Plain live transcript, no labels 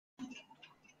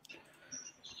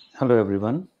Hello,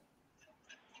 everyone.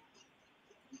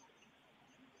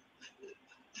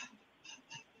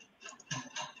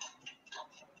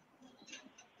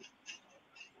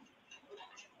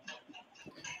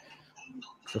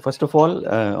 So first of all,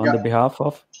 on the behalf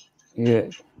of,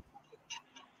 will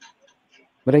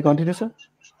I continue, sir?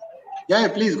 Yeah,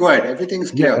 please go ahead. Everything's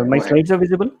clear. Yeah, my slides are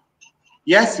visible?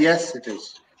 Yes, it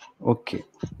is. Okay.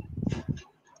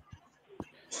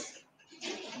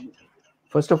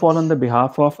 First of all, on the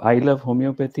behalf of I Love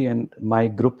Homeopathy and my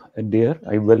group, DARE,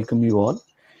 I welcome you all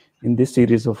in this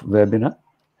series of webinar.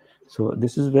 So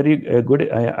this is very good.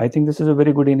 I think this is a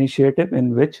very good initiative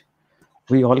in which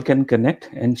we all can connect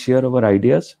and share our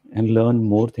ideas and learn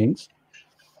more things.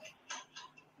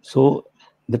 So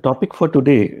the topic for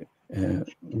today,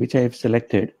 which I have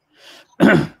selected,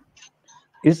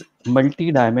 is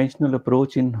multidimensional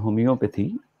approach in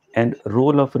homeopathy and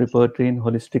role of repertory in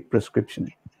holistic prescription.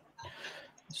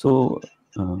 So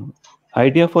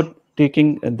idea for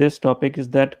taking this topic is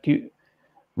that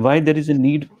why there is a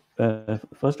need.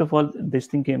 First of all, this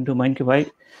thing came to mind, why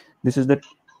this is the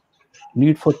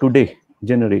need for today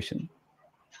generation.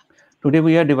 Today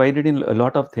we are divided in a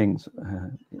lot of things,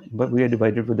 but we are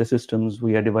divided with the systems,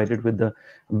 we are divided with the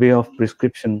way of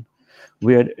prescription,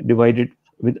 we are divided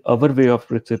with our way of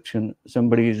prescription.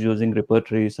 Somebody is using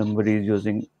repertory, somebody is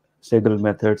using Sehgal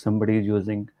method, somebody is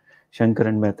using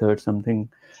Sankaran method, somebody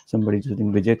is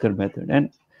using Vijayakar method, and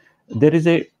there is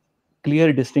a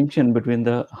clear distinction between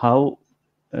the how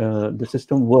the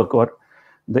system work or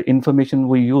the information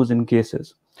we use in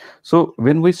cases. So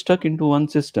when we stuck into one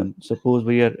system, suppose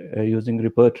we are using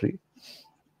repertory,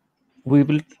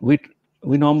 we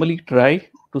normally try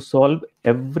to solve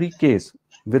every case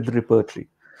with repertory.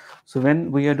 So when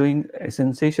we are doing a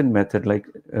sensation method like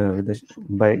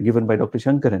given by Dr.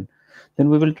 Sankaran, then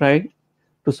we will try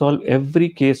to solve every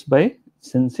case by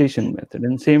sensation method,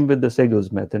 and same with the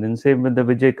Sehgal's method, and same with the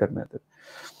Vijayakar method.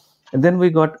 And then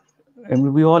we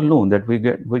all know that we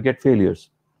get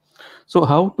failures. So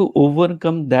how to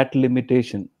overcome that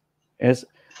limitation? As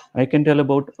I can tell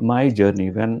about my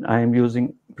journey when I am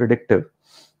using predictive.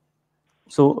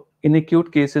 So in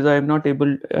acute cases, I am not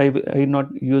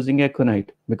using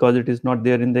Aconite because it is not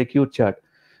there in the acute chart,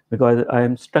 because I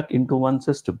am stuck into one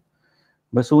system.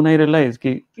 But soon I realized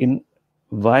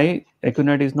why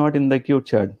Aconite is not in the acute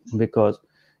chart, because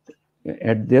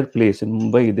at their place in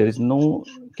Mumbai, there is no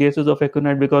cases of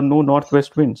Aconite because no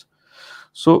northwest winds.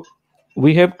 So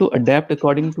we have to adapt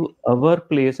according to our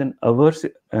place and our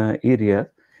area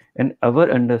and our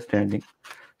understanding.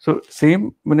 So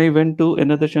same when I went to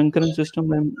another Shankaran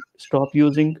system, I stopped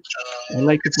using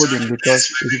lycopodium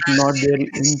because it is not there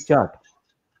in chart.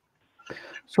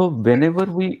 So whenever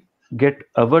we get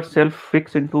ourselves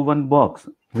fixed into one box,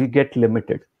 we get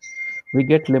limited. We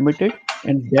get limited,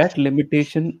 and that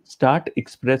limitation start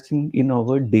expressing in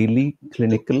our daily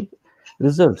clinical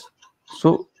results.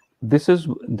 So this is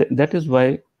that is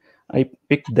why I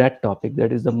picked that topic,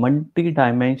 that is the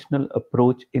multi-dimensional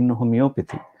approach in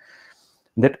homeopathy,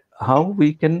 that how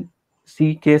we can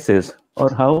see cases,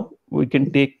 or how we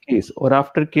can take case, or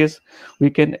after case we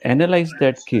can analyze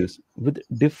that case with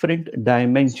different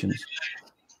dimensions,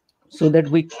 so that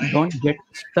we don't get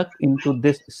stuck into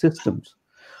these systems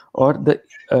or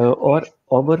or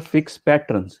our fixed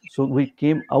patterns. So we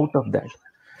came out of that.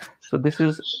 So this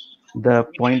is the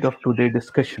point of today's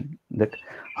discussion, that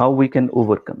how we can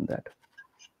overcome that.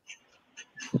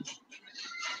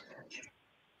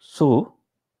 So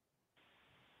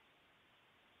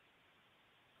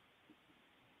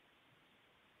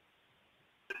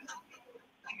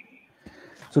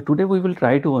today we will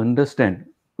try to understand,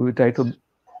 we will try to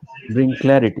bring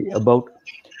clarity about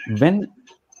when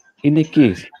in a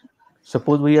case,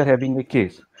 suppose we are having a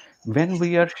case, when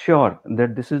we are sure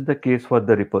that this is the case for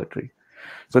the repertory.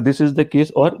 So this is the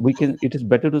case, or it is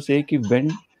better to say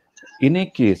when in a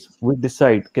case we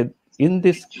decide in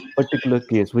this particular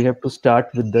case we have to start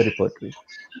with the repertory,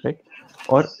 right?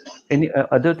 Or any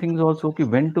other things also,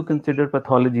 when to consider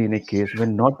pathology in a case,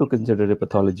 when not to consider a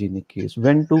pathology in a case,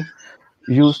 when to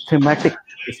use thematic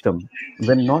system,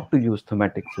 when not to use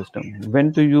thematic system,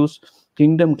 when to use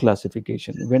kingdom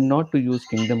classification, when not to use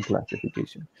kingdom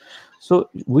classification. So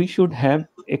we should have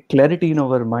a clarity in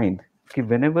our mind,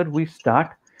 whenever we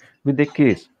start with a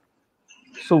case,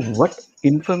 so what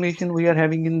information we are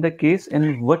having in the case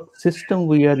and what system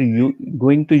we are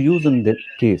going to use in that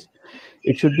case,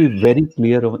 it should be very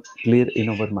clear in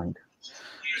our mind.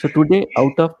 So today,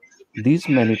 out of these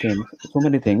so many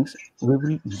things, we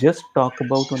will just talk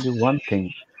about only one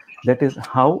thing, that is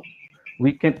how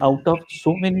we can, out of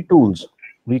so many tools,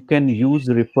 we can use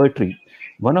repertory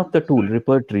one of the tool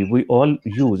Repertory we all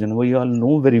use and we all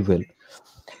know very well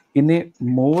in a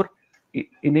more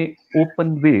in a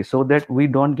open way, so that we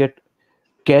don't get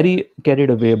carried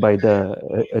away by the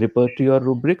Repertory or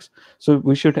rubrics. So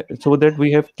we should, so that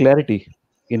we have clarity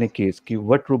in a case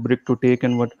what rubric to take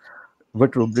and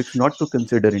what rubrics not to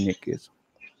consider in a case.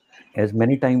 As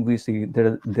many times we see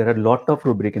there are a lot of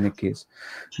rubric in a case,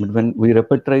 but when we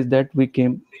repertorize that, we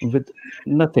came with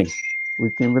nothing.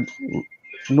 We came with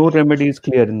no remedy is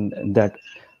clear in that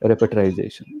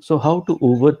repertorization. So how to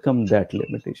overcome that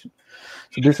limitation?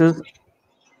 So this is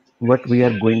what we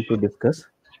are going to discuss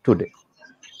today.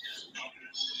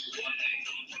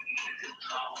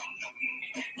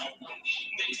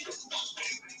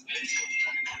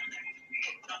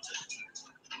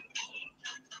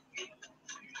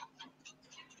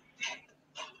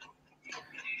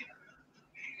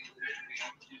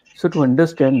 So to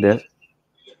understand this,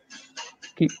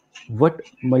 what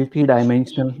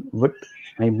multidimensional, what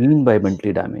I mean by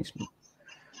multidimensional.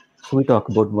 So we talk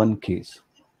about one case.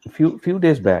 A few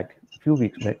days back, a few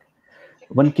weeks back,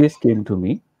 one case came to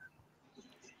me.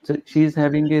 So she is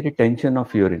having a retention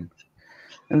of urine,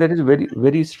 and that is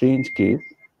very strange case,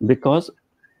 because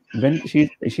when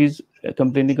she's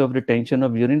complaining of retention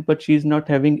of urine, but she's not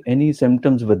having any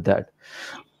symptoms with that.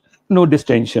 No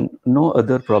distension, no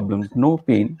other problems, no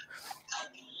pain.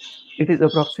 It is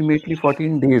approximately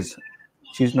 14 days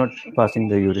she's not passing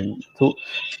the urine. So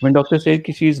when doctor said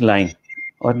ki she's lying,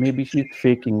 or maybe she's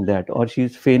faking that, or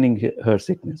she's feigning her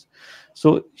sickness,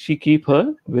 so she keep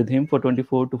her with him for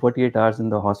 24 to 48 hours in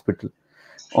the hospital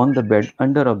on the bed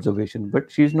under observation,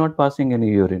 but she's not passing any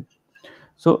urine.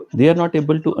 So they are not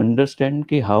able to understand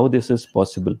ki how this is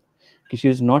possible. Ki she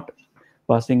is not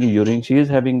passing a urine, she is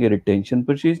having a retention,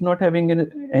 but she is not having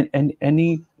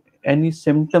any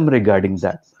symptom regarding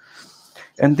that.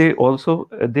 And they also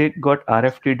they got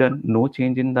RFT done, no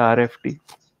change in the RFT.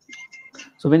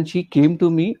 So when she came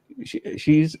to me,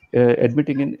 she's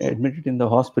admitted in the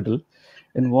hospital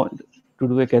and want to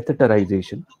do a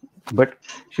catheterization, but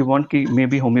she want ki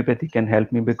maybe homeopathy can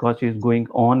help me because she is going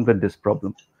on with this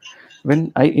problem.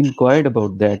 When I inquired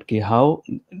about that, ki how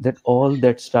that all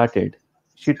that started,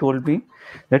 she told me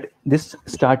that this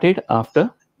started after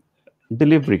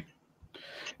delivery.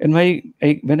 And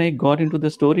when I got into the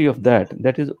story of that,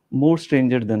 that is more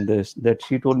stranger than this. That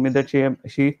she told me that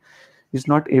she is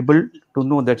not able to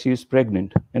know that she is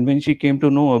pregnant, and when she came to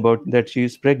know about that she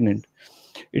is pregnant,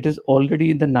 it is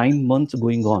already the 9 months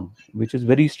going on, which is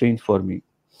very strange for me.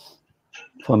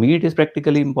 For me, it is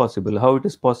practically impossible. How it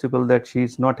is possible that she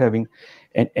is not having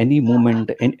any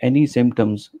movement and any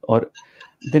symptoms? Or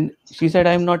then she said,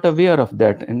 "I am not aware of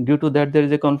that," and due to that, there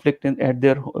is a conflict at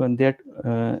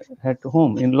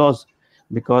home in laws,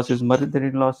 because his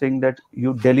mother-in-law saying that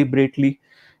you deliberately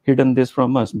hidden this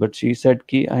from us. But she said,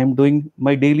 "Ki I am doing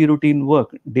my daily routine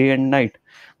work day and night,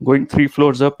 going 3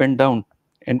 floors up and down,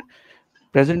 and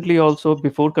presently also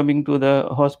before coming to the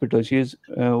hospital she is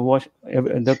wash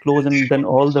the clothes and then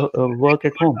all the work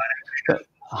at home." So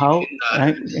how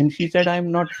and she said, "I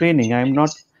am not feigning, I am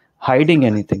not hiding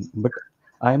anything, but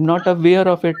I am not aware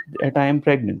of it that I am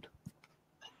pregnant."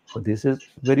 So this is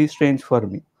very strange for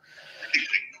me.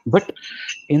 But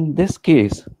in this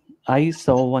case, I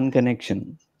saw one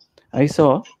connection. I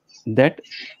saw that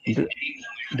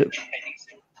the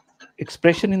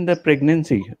expression in the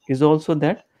pregnancy is also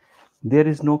that there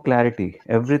is no clarity,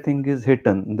 everything is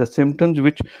hidden, the symptoms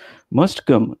which must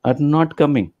come are not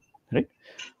coming, right?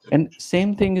 And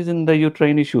same thing is in the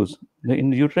uterine issues.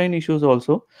 In uterine issues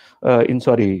also, in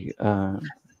sorry uh,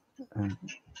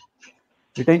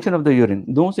 retention of the urine,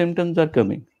 no symptoms are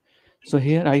coming. So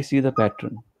here I see the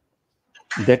pattern,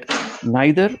 that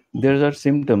neither there are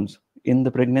symptoms in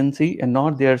the pregnancy and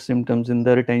nor there are symptoms in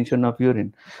the retention of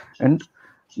urine. And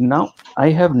now I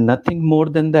have nothing more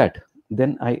than that.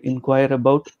 Then I inquire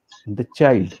about the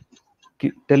child.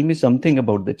 Tell me something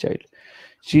about the child.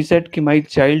 She said, "Ki my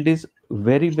child is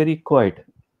very quiet.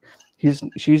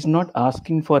 She's not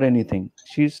asking for anything.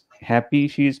 She's happy.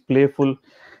 She's playful.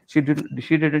 She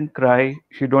didn't cry.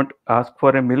 She don't ask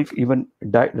for a milk, even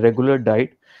regular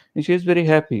diet, and she is very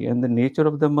happy. And the nature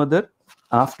of the mother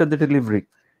after the delivery,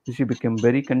 she became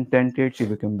very contented. She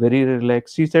became very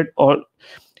relaxed. She said, all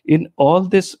in all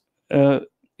this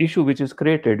issue which is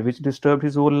created, which disturbed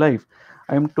his whole life,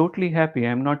 I am totally happy.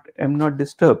 I'm not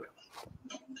disturbed."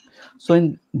 So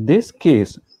in this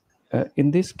case,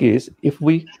 if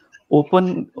we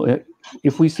open,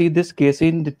 if we see this case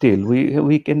in detail,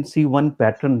 we can see one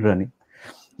pattern running.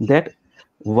 That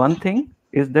one thing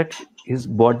is that his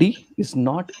body is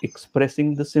not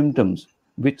expressing the symptoms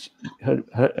which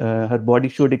her body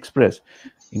should express.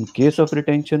 in case of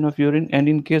retention of urine and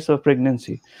in case of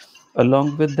pregnancy.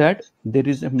 Along with that, there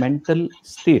is a mental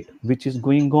state which is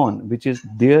going on, which is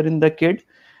there in the kid,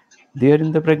 there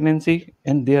in the pregnancy,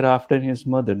 and thereafter in his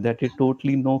mother, that is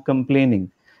totally no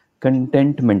complaining,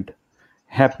 contentment,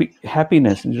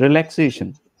 happiness,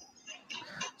 relaxation.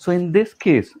 So in this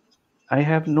case, I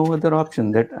have no other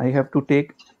option that I have to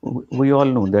take. We all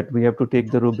know that we have to take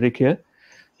the rubric here.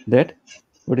 That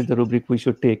what is the rubric we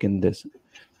should take in this?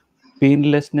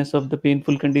 Painlessness of the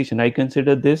painful condition. I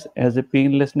consider this as a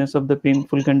painlessness of the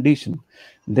painful condition.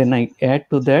 Then I add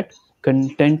to that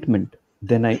contentment.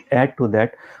 Then I add to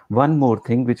that one more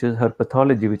thing, which is her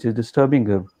pathology, which is disturbing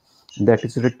her. That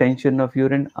is retention of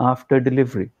urine after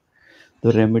delivery.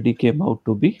 The remedy came out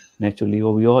to be, naturally,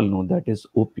 we all know, that is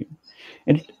opium.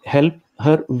 And it helped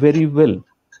her very well.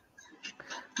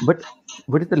 But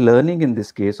what is the learning in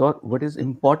this case, or what is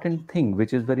important thing,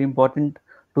 which is very important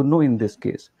to know in this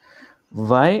case?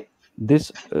 Why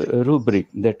this rubric,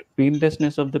 that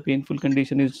painlessness of the painful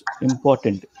condition, is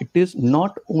important? It is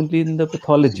not only in the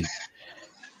pathology,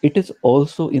 it is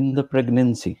also in the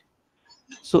pregnancy.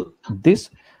 So this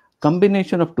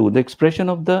combination of two, the expression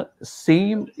of the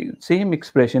same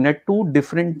expression at two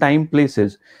different time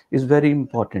places, is very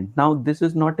important. Now this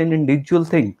is not an individual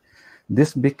thing.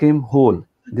 This became whole.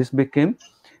 This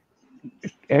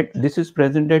is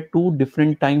present at two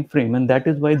different time frame, and that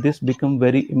is why this become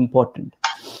very important.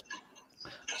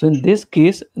 So in this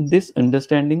case, this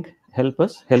understanding help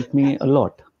me a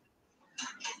lot.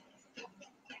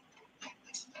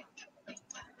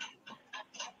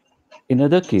 In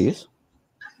other case,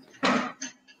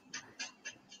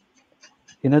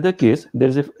 there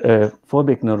is a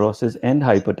phobic neurosis and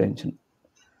hypertension.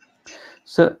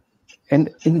 So,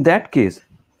 and in that case,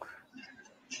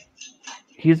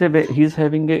 he's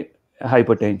having a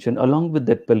hypertension along with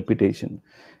that palpitation,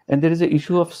 and there is an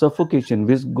issue of suffocation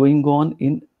which is going on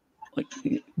in,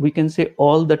 we can say,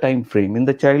 all the time frame. In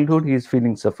the childhood, he is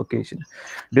feeling suffocation.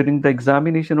 During the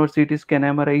examination or CT scan,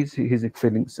 MRI, he is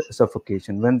feeling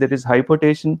suffocation. When there is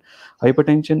hypertension,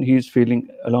 he is feeling,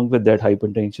 along with that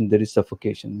hypertension, there is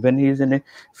suffocation. When he is in a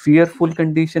fearful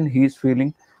condition, he is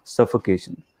feeling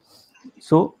suffocation.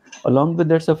 So along with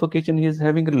that suffocation, he is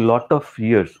having a lot of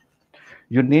fears.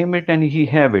 You name it and he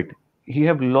have it. He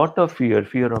have lot of fear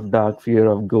of dark, fear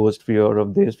of ghost, fear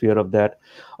of this, fear of that.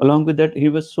 Along with that, he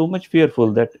was so much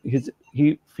fearful that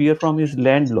he fear from his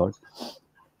landlord.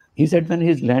 He said when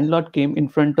his landlord came in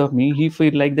front of me, he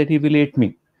feel like that he will eat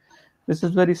me. This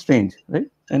is very strange, right?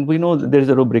 And we know that there is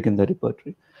a rubric in the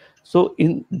repertory. So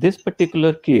in this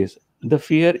particular case, the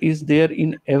fear is there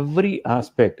in every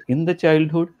aspect, in the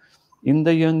childhood, in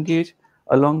the young age,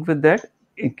 along with that,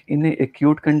 in an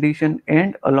acute condition,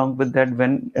 and along with that,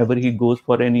 whenever he goes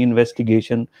for any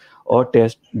investigation or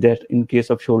test, that in case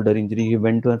of shoulder injury, he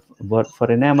went for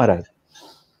an MRI.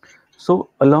 So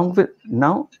along with,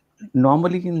 now,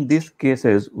 normally in these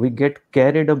cases, we get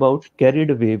carried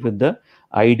away with the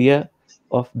idea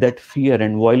of that fear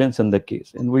and violence in the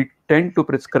case, and we tend to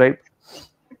prescribe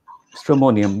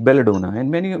stramonium, belladonna,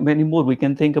 and many more we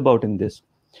can think about in this.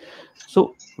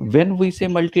 So when we say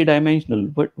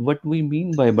multidimensional, what we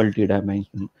mean by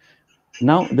multidimensional?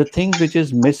 Now the thing which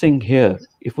is missing here,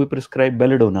 if we prescribe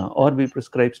belladonna or we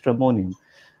prescribe stramonium,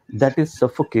 that is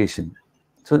suffocation.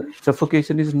 So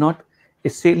suffocation is not a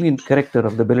salient character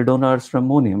of the belladonna or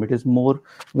stramonium. It is more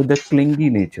with the clingy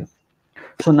nature.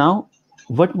 So now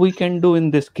what we can do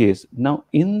in this case? Now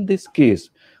in this case,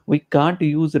 we can't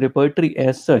use repertory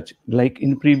as such like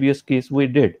in previous case we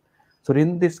did. So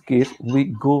in this case, we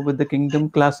go with the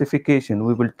kingdom classification.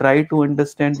 We will try to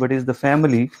understand what is the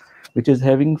family which is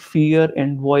having fear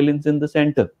and violence in the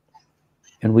center.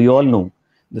 And we all know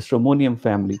the stramonium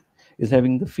family is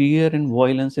having the fear and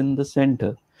violence in the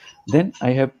center. Then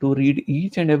I have to read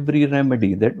each and every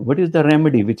remedy, that what is the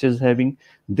remedy which is having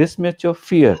this much of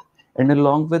fear, and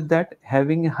along with that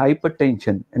having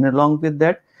hypertension, and along with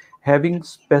that having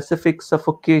specific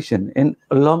suffocation, and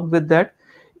along with that,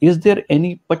 is there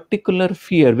any particular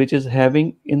fear which is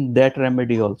having in that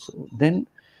remedy also? Then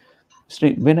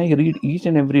when I read each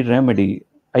and every remedy,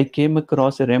 I came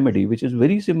across a remedy which is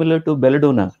very similar to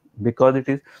belladonna, because it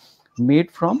is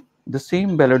made from the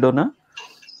same belladonna,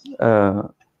 uh,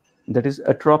 that is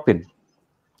atropine.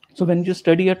 So when you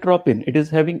study atropine, it is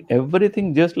having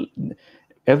everything, just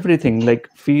everything like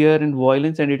fear and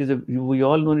violence, and we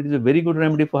all know it is a very good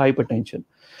remedy for hypertension.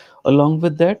 Along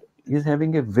with that, is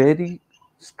having a very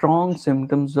strong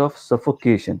symptoms of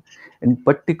suffocation, and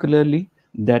particularly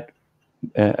that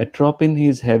atropine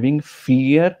is having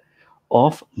fear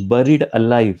of buried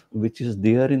alive, which is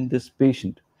there in this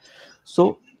patient.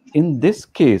 So in this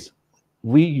case,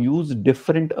 we use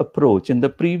different approach. In the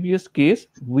previous case,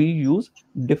 we use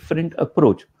different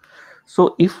approach.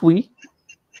 So if we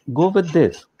go with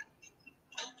this,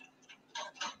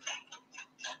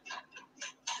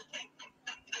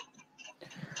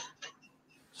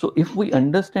 so if we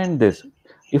understand this,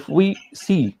 if we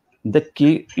see the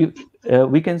case,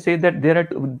 we can say that there are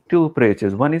two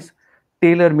approaches. One is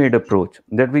tailor-made approach,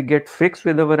 that we get fixed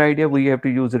with our idea, we have to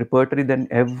use repertory, then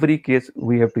every case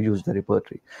we have to use the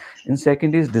repertory. And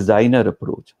second is designer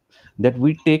approach, that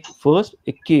we take first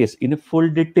a case in a full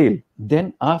detail,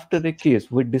 then after the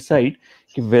case we decide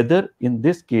whether in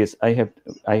this case I have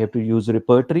to use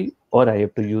repertory, or I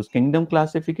have to use kingdom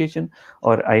classification,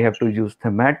 or I have to use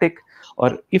thematic,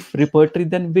 or if repertory,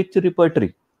 then which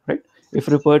repertory, right? If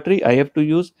repertory, I have to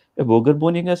use a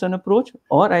Boger-Boning as an approach,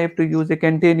 or I have to use a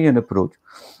Cantanian approach.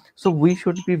 So we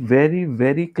should be very,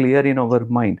 very clear in our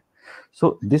mind.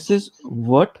 So this is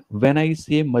what, when I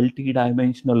say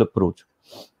multi-dimensional approach,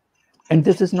 and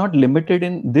this is not limited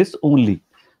in this only.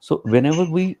 So whenever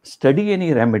we study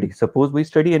any remedy, suppose we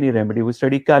study any remedy, we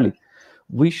study Kali,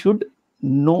 we should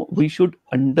know, we should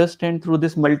understand through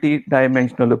this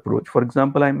multi-dimensional approach. For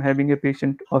example, I'm having a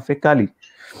patient of a Kali,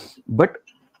 but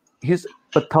his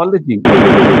pathology.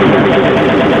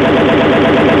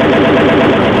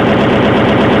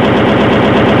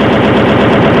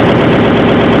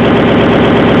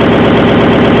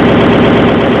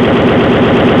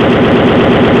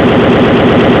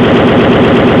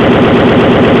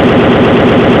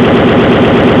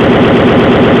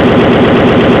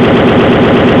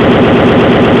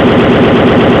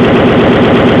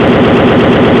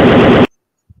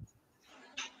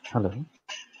 Hello.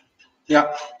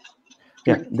 Yeah.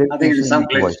 Yeah, I think it is some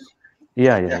glitch.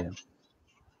 Yeah. Okay.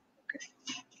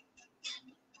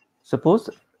 Suppose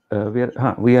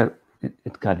we are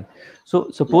at Kali.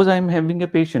 So suppose I'm having a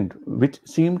patient which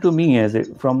seemed to me, as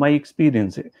from my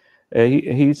experience,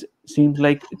 he seems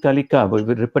like Kali Kab. We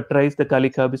repertorize the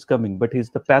Kali Kab is coming, but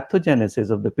the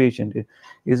pathogenesis of the patient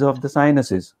is of the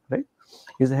sinuses, right?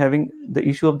 He's having the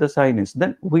issue of the sinus.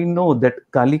 Then we know that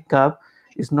Kali Kab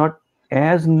is not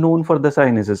as known for the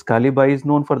sinuses. Kali Bai is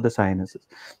known for the sinuses.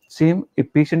 Same, a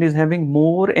patient is having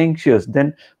more anxious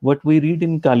than what we read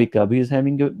in Kali Kab. He is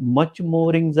having a much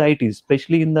more anxiety,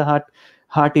 especially in the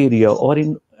heart area, or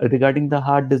in regarding the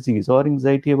heart disease, or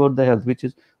anxiety about the health, which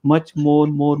is much more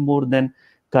than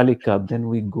Kali Kab. Then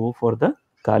we go for the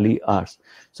Kali Ars.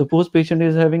 Suppose patient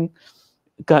is having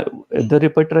the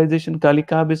repertorization Kali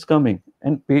Kab is coming,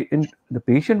 and the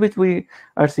patient which we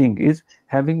are seeing is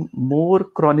having more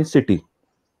chronicity,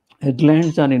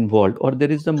 glands are involved, or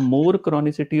there is a more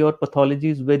chronicity, or pathology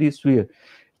is very severe.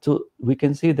 So we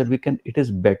can say that it is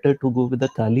better to go with the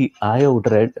Kali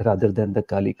iode rather than the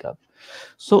Kali Kab.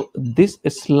 So this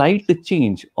slight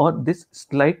change, or this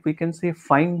slight, we can say,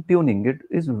 fine tuning, it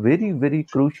is very, very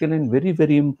crucial and very,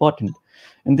 very important.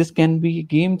 And this can be a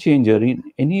game changer in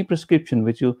any prescription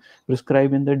which you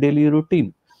prescribe in the daily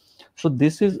routine. So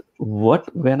this is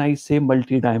what, when I say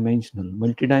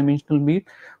multidimensional means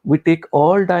we take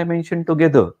all dimension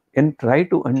together and try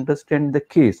to understand the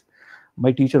case.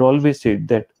 My teacher always said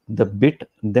that the bit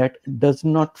that does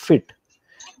not fit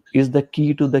is the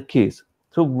key to the case.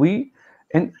 So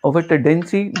and our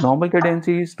normal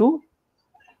tendency is to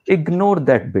ignore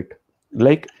that bit.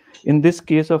 Like in this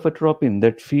case of atropine,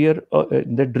 that fear,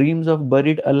 the dreams of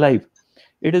buried alive,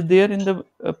 it is there in the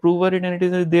prover, and it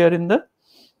is there in the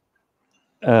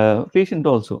patient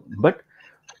also. But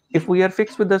if we are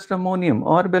fixed with the stramonium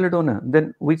or belladonna,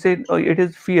 then we say, oh, it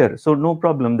is fear, so no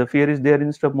problem, the fear is there in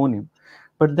stramonium.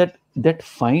 But that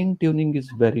fine tuning is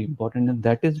very important, and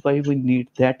that is why we need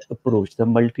that approach, the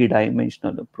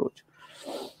multi-dimensional approach.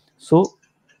 So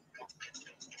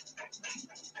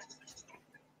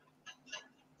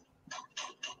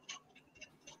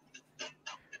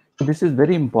this is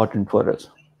very important for us.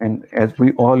 And as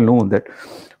we all know, that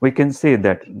we can say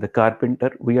that the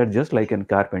carpenter, we are just like a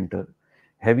carpenter,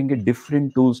 having a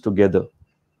different tools together.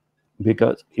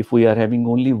 Because if we are having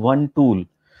only one tool,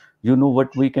 you know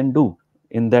what we can do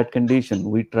in that condition.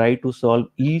 We try to solve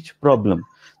each problem.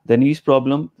 Then each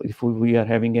problem, if we are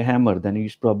having a hammer, then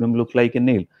each problem look like a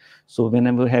nail. So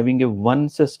whenever having a one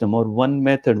system or one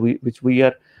method, which we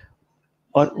are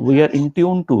in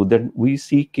tune to, then we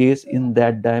see case in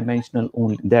that dimensional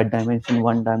only, that dimension,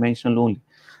 one dimensional only.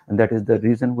 And that is the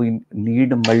reason we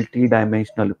need a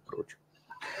multi-dimensional approach.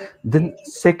 Then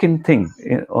second thing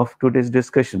of today's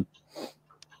discussion,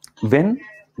 when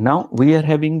now we are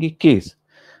having a case,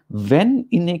 when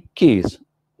in a case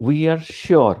we are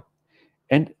sure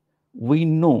and we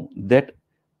know that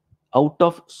out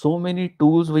of so many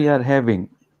tools we are having,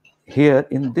 here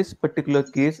in this particular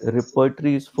case,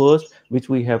 repertory is first, which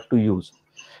we have to use.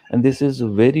 And this is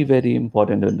very, very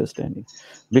important understanding,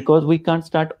 because we can't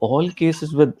start all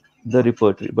cases with the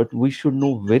repertory, but we should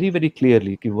know very, very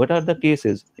clearly what are the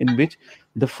cases in which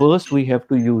the first we have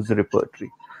to use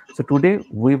repertory. So today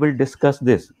we will discuss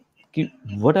this.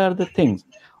 What are the things,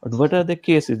 or what are the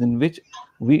cases in which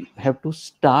we have to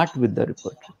start with the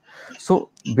repertory? So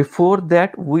before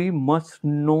that, we must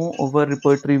know our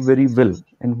repertory very well,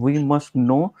 and we must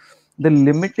know the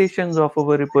limitations of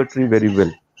our repertory very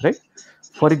well, right?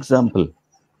 For example,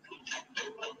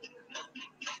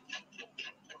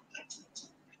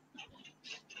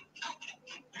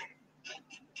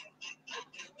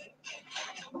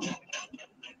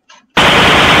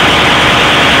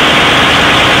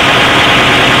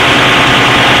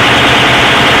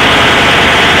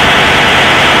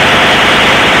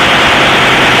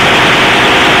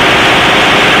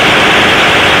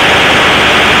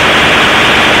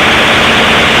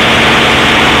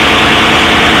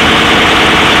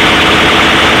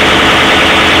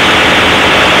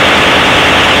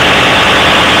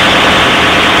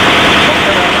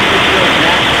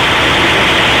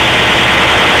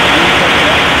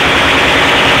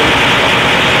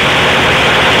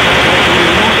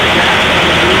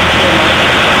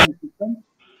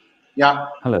 Yeah.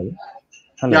 hello, Yeah,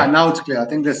 hello. now it's clear. I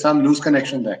think there's some loose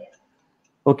connection there.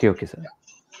 Okay, okay, sir.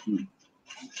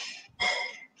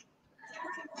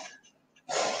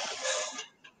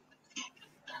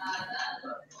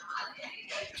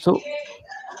 So,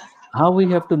 how we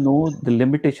have to know the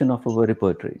limitation of our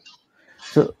repertory?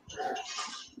 So,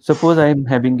 suppose I am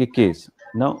having a case.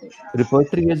 Now,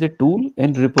 repertory as a tool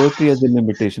and repertory as a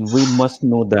limitation. We must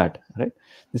know that, right?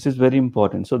 This is very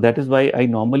important. So that is why I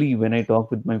normally, when I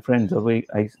talk with my friends, or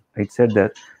I said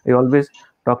that I always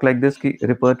talk like this: ki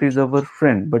repertory is our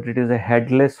friend, but it is a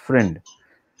headless friend.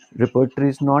 Repertory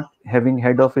is not having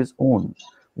head of its own.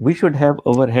 We should have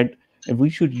our head, and we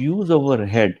should use our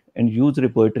head and use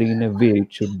repertory in a way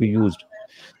it should be used.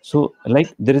 So,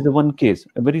 like there is a one case,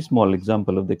 a very small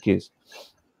example of the case.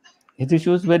 His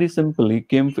issue is very simple. He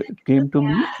came to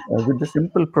me with the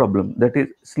simple problem, that is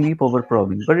sleep over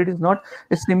problem. But it is not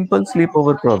a simple sleep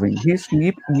over problem. He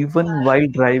sleep even while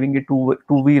driving a two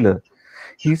wheeler.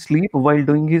 He sleep while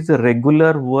doing his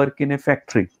regular work in a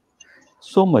factory.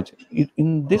 So much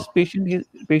in this patient,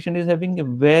 patient is having a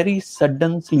very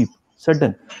sudden sleep.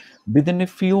 Sudden, within a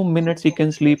few minutes, he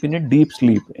can sleep in a deep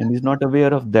sleep, and is not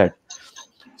aware of that.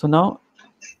 So now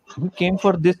he came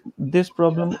for this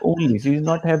problem only. He is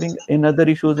not having another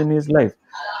issues in his life.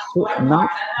 So now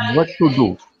what to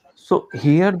do? So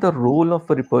here the role of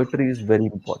a repertory is very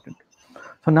important.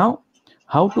 So now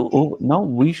now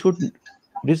we should, it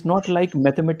is not like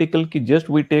mathematical ki just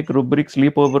we take rubric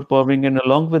sleep overpowering, and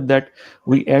along with that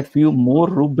we add few more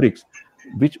rubrics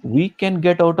which we can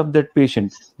get out of that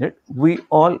patient, right? We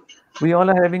all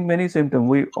are having many symptoms.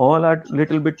 We all are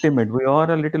little bit timid. We all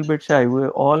are a little bit shy. We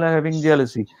all are having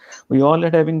jealousy. We all are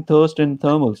having thirst and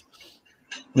thermals.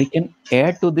 We can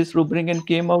add to this rubric and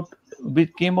came out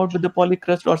with the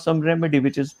polycrust or some remedy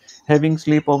which is having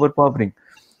sleep overpowering.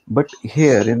 But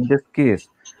here in this case,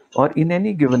 or in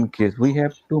any given case, we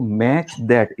have to match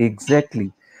that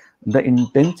exactly. The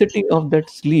intensity of that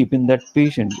sleep in that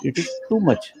patient, it is too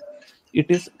much. It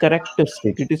is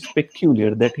characteristic, it is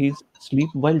peculiar that he's sleep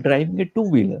while driving a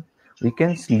two-wheeler. We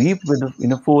can sleep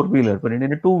in a four-wheeler, but in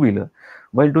a two-wheeler,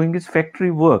 while doing his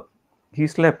factory work, he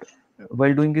slept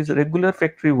while doing his regular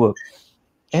factory work,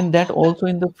 and that also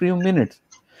in the few minutes.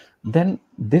 Then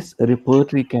this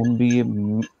repertory can be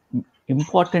an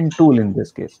important tool in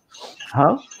this case.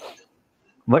 How?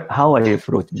 But how I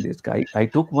approach this guy, I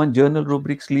took one journal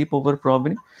rubric sleep over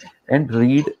problem and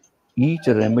read each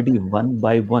remedy one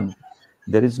by one.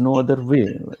 There is no other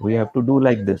way. We have to do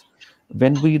like this.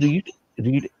 When we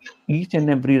read each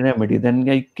and every remedy, then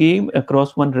I came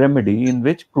across one remedy in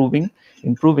which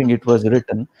improving it was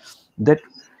written that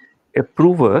a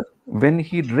prover, when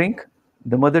he drink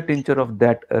the mother tincture of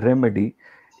that remedy,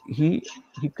 he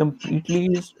completely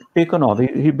is taken off.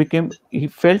 He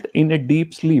felt in a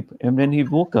deep sleep, and when he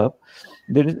woke up,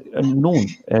 there is a noon,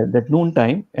 that noon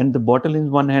time, and the bottle in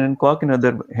one hand and cork in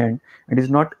other hand, and is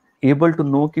not able to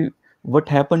know what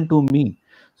happened to me.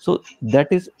 So that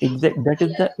is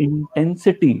the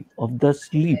intensity of the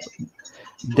sleep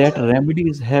that remedy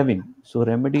is having. So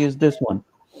remedy is this one.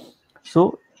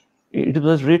 So it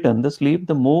was written, the sleep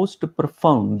the most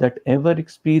profound that ever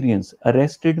experienced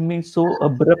arrested me so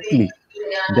abruptly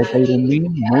that I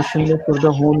remained motionless for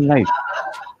the whole night,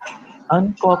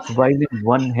 uncorked while in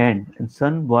one hand, and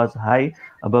sun was high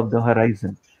above the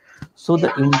horizon. So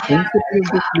the intensity of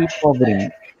the sleep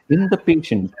covering in the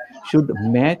patient should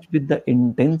match with the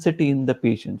intensity in the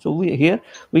patient. So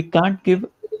we can't give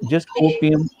just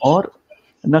opium or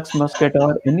nux muscat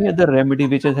or any other remedy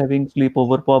which is having sleep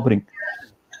overpowering.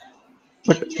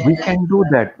 But we can do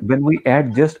that when we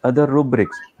add just other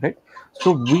rubrics, right?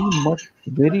 So we must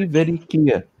very, very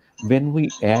clear when we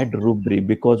add rubric,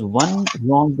 because one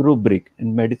wrong rubric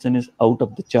in medicine is out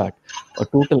of the chart or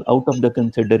total out of the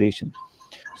consideration.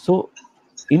 So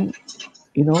in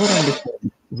our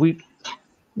understanding, we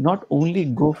not only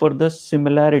go for the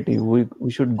similarity,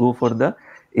 we should go for the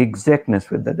exactness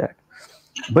with that.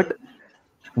 But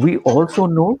we also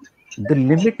know the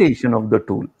limitation of the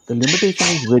tool. The limitation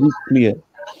is very clear.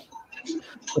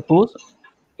 Suppose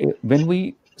when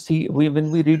we see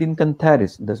when we read in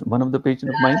Cantharis, this one of the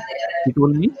patient of mine, he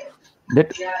told me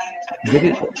that there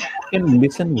is he can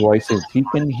listen voices, he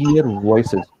can hear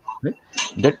voices, right?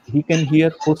 That he can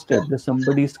hear footsteps, that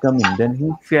somebody is coming. Then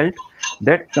he felt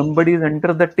that somebody is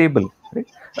under the table, right,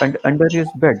 and under his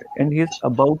bed, and he is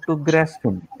about to grasp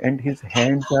him, and his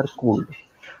hands are cold.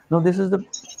 Now this is the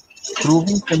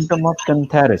proving symptom of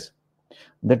Cantharis,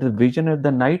 that the vision at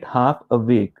the night half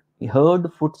awake, he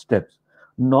heard footsteps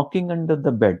knocking under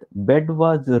the bed. Bed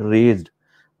was raised.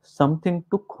 Something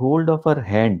took hold of her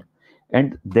hand,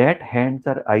 and that hands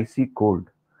are icy cold.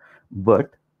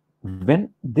 But when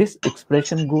this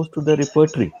expression goes to the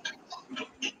repertory,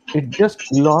 it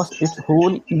just lost its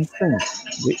whole essence.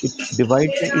 It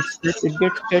divides itself, it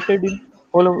gets scattered in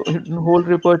whole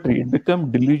repertory. It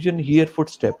becomes delusion hear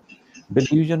footstep,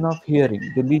 delusion of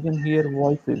hearing, delusion hear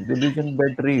voices, delusion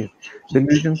bed raised,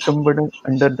 delusion somebody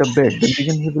under the bed,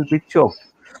 delusion he will be choked.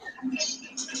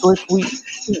 So if we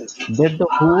see that the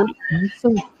whole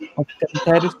essence of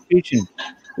Cantharis patient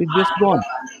is just gone.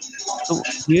 So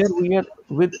here we are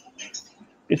with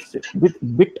it's with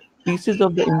bit pieces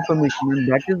of the information,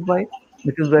 and that is why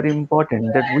it is very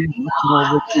important that we must know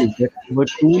our tool, that our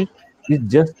tool is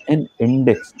just an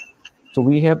index. So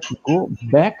we have to go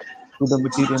back to the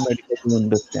material medical to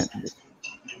understand this.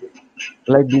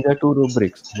 Like these are two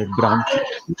rubrics, that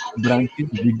branches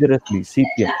vigorously,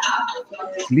 CPM,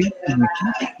 sleep physician,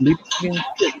 sleep clean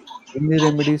sick, any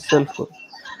remedy sulfur.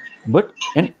 But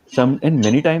and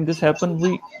many times this happen,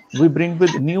 we bring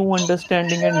with new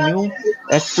understanding and new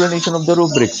explanation of the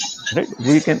rubrics, right?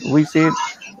 We say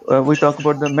we talk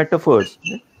about the metaphors,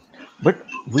 right? But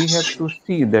we have to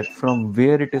see that from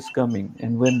where it is coming,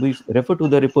 and when we refer to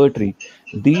the repertory,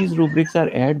 these rubrics are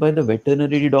added by the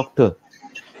veterinary doctor,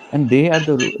 and they are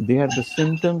the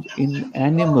symptoms in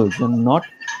animals and not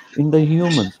in the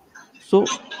humans. So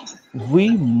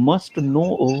we must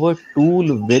know our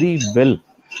tool very well.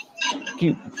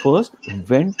 First,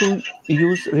 when to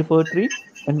use repertory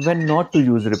and when not to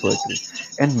use repertory,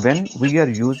 and when we are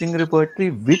using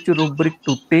repertory, which rubric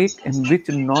to take and which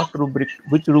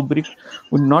rubric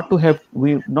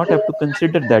we not have to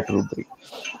consider that rubric,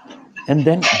 and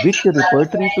then which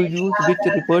repertory to use, which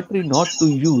repertory not to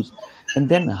use, and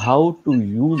then how to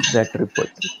use that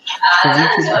repertory. So we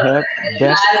should have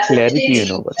that clarity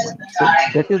in our mind. So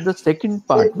that is the second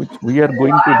part which we are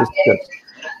going to discuss,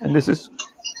 and this is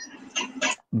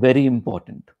very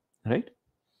important, right?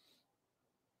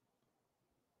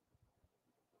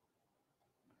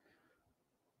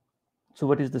 So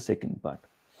what is the second part?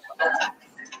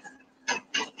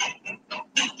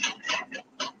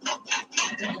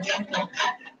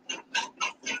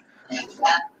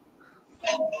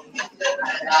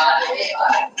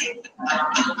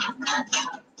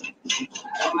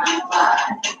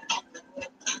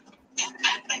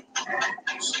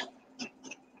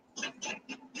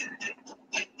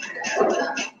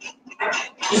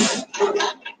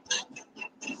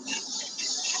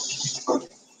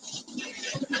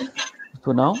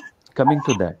 So now coming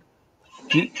to that,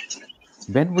 key,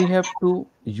 when we have to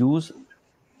use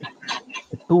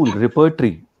a tool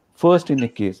repertory first in a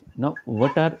case. Now,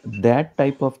 what are that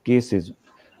type of cases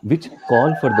which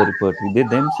call for the repertory? They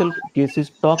themselves cases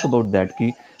talk about that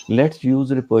key. Let's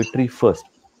use repertory first.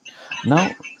 Now,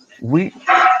 we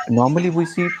normally we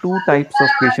see two types of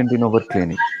patient in our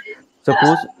clinic.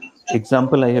 Suppose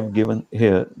example I have given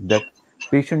here, that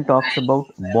patient talks about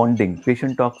bonding,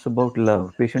 patient talks about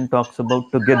love, patient talks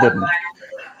about togetherness.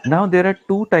 Now there are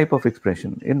two type of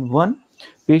expression. In one,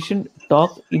 patient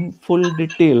talks in full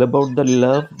detail about the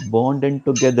love, bond, and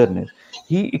togetherness.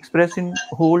 He express in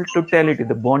whole totality.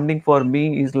 The bonding for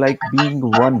me is like being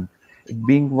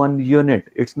one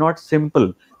unit. It's not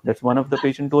simple. That's one of the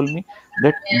patient told me,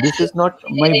 that this is not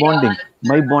my bonding.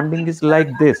 My bonding is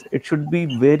like this. It should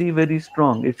be very, very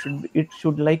strong. It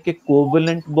should like a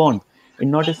covalent bond and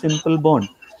not a simple bond.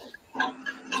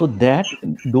 So that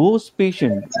those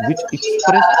patients which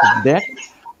express that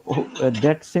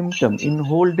that symptom in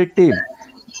whole detail,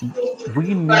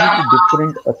 we need a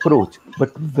different approach.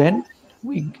 But when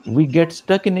we get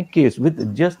stuck in a case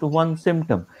with just one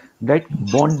symptom, like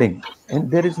bonding,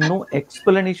 and there is no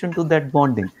explanation to that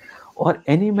bonding, or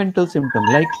any mental symptom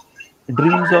like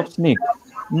dreams of snake,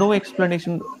 no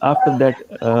explanation after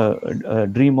that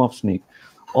dream of snake,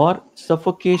 or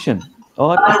suffocation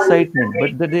or excitement,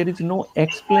 but there is no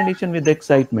explanation with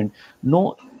excitement,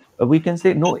 no, we can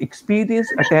say no experience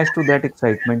attached to that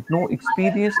excitement, no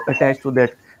experience attached to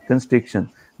that constriction.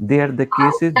 They are the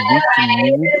cases which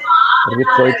need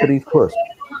repertory first.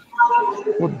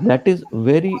 So that is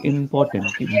very important.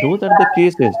 Those are the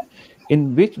cases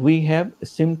in which we have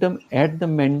symptom at the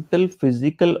mental,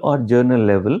 physical, or journal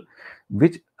level,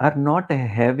 which are not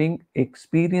having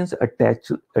experience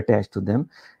attached to them,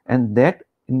 and that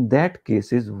in that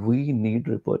cases we need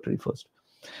repertory first.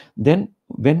 Then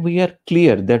when we are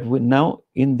clear that we now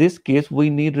in this case we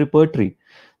need repertory,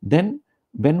 then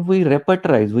when we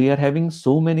repertorize we are having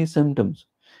so many symptoms,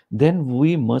 then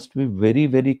we must be very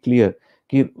very clear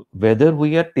whether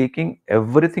we are taking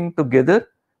everything together,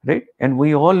 right? And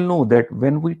we all know that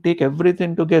when we take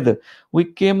everything together, we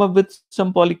came up with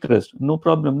some polycrust, no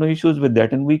problem, no issues with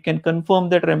that, and we can confirm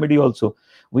that remedy also.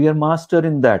 We are master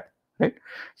in that, right?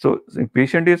 So the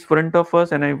patient is front of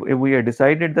us, and if we are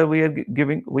decided that we are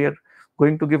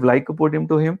going to give lycopodium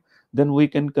to him, then we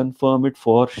can confirm it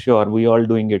for sure. We all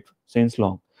doing it since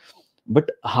long. But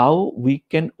how we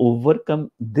can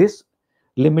overcome this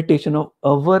limitation of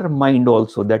our mind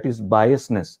also, that is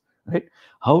biasness, right?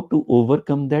 How to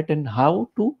overcome that, and how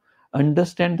to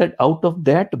understand that out of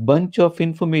that bunch of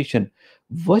information,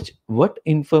 what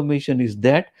information is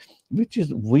that which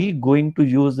is we going to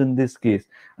use in this case,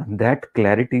 and that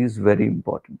clarity is very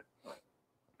important.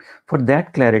 For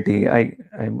that clarity,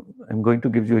 I'm going to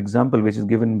give you example which is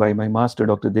given by my master,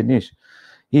 Dr. Dinesh.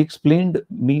 He explained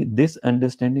me this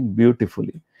understanding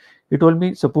beautifully. He told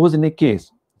me, suppose in a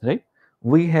case, right,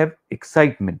 we have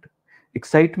excitement.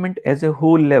 Excitement as a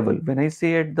whole level. When I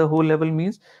say at the whole level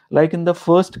means, like in the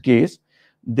first case,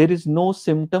 there is no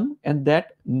symptom, and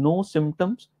that no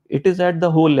symptoms, it is at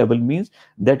the whole level means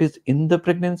that is in the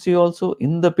pregnancy also,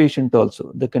 in the patient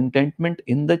also, the contentment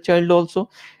in the child also,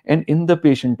 and in the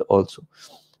patient also.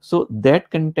 So that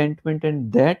contentment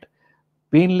and that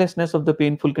painlessness of the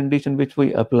painful condition which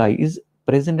we apply is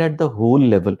present at the whole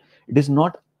level. It is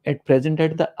not at present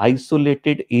at the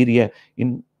isolated area,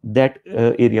 in that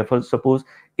area. For suppose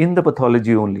in the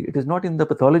pathology only, it is not in the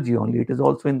pathology only, it is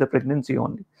also in the pregnancy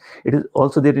only, it is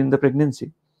also there in the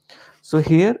pregnancy. So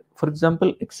here, for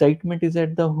example, excitement is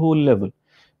at the whole level,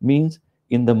 means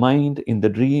in the mind, in the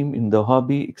dream, in the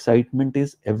hobby, excitement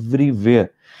is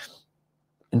everywhere.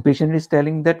 And patient is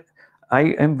telling that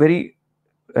I am very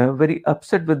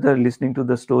upset with the listening to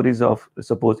the stories of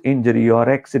suppose injury or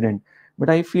accident, but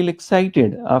I feel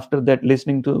excited after that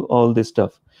listening to all this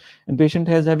stuff. And patient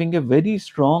has having a very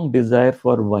strong desire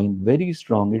for wine, very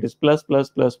strong, it is plus plus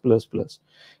plus plus plus,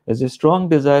 has a strong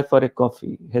desire for a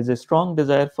coffee, has a strong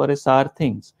desire for a sour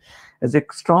things, has a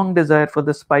strong desire for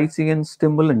the spicy and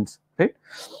stimulants, right?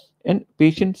 And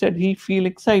patient said he feel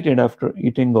excited after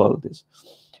eating all this.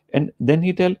 And then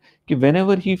he tell कि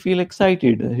whenever he feel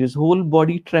excited, his whole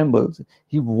body trembles,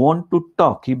 he want to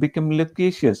talk, he become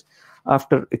loquacious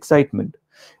after excitement.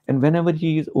 And whenever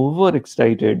he is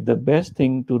overexcited, the best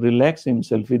thing to relax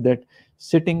himself is that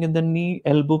sitting in the knee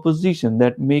elbow position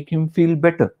that make him feel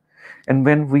better. And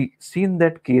when we see in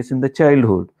that case in the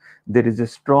childhood, there is a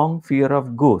strong fear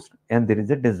of ghost and there is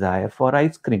a desire for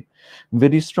ice cream,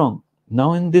 very strong.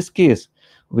 Now in this case,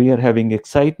 we are having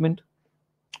excitement,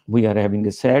 we are having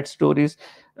a sad stories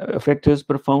affect us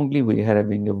profoundly, we are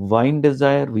having a wine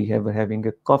desire, we have having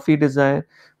a coffee desire,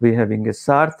 we having a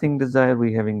sour thing desire,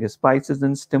 we having a spices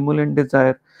and stimulant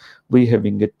desire, we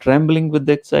having a trembling with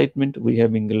the excitement, we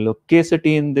having a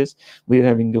loquacity in this, we are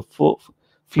having a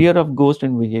fear of ghost,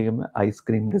 and we have an ice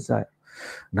cream desire.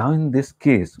 Now in this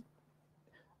case,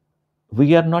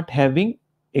 we are not having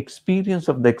experience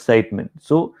of the excitement,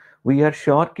 so we are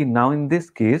sure that now in this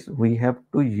case we have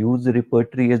to use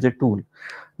repertory as a tool.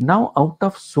 Now out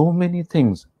of so many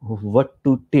things what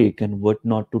to take and what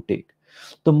not to take,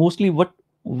 so mostly what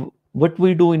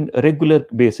we do in regular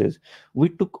basis, we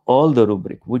took all the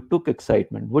rubric, we took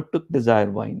excitement, we took desire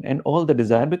wine and all the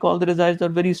desire, because all the desires are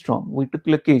very strong, we took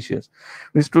loquacious,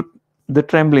 we took the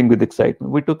trembling with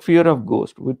excitement, we took fear of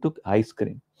ghost, we took ice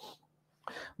cream.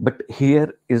 But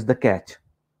here is the catch,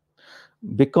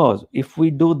 because if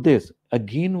we do this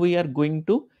again, we are going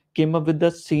to came up with the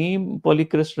same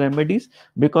polycrust remedies,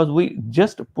 because we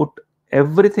just put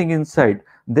everything inside,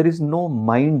 there is no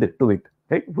mind to it,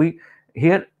 right? We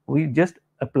here we just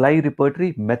apply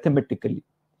repertory mathematically.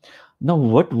 Now,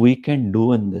 what we can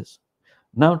do in this?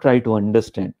 Now, try to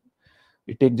understand.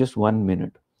 It takes just 1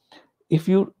 minute. If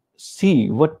you see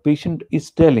what patient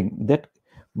is telling, that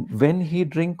when he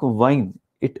drink wine,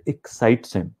 it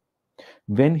excites him.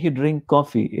 When he drink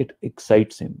coffee, it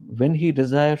excites him. When he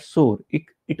desires sour, it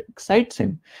excites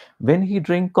him. When he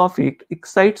drink coffee, it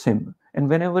excites him. And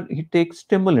whenever he takes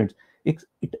stimulants, it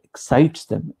excites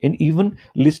them. And even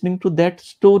listening to that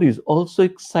stories also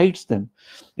excite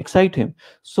him.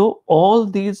 So all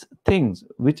these things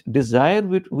which desire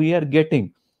which we are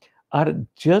getting are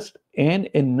just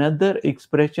another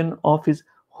expression of his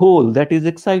whole, that is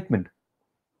excitement.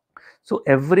 So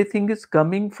everything is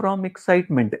coming from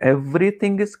excitement.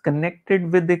 Everything is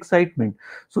connected with excitement.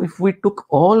 So if we took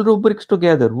all rubrics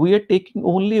together, we are taking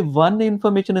only one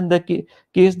information in the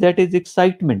case, that is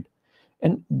excitement.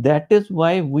 And that is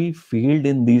why we failed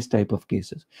in these type of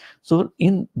cases. So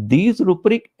in these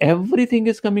rubric, everything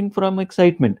is coming from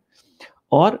excitement,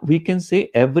 or we can say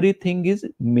everything is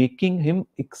making him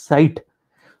excite.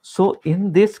 So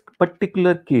in this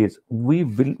particular case,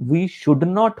 we should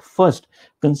not first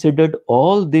consider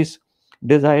all these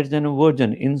desires and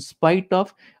aversion, in spite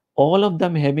of all of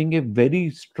them having a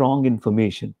very strong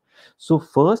information. So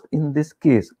first, in this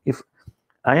case, if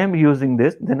I am using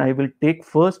this, then I will take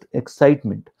first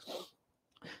excitement.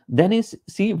 Then is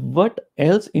see what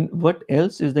else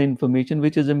is the information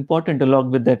which is important along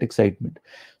with that excitement.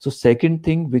 So second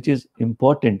thing which is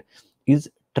important is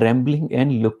trembling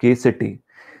and loquacity.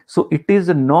 So it is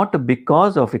not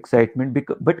because of excitement,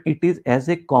 but it is as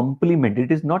a complement. It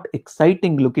is not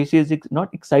exciting. Loquacity is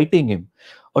not exciting him,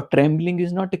 or trembling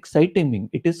is not exciting him.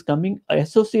 It is coming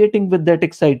associating with that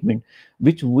excitement,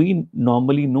 which we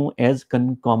normally know as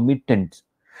concomitant.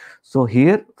 So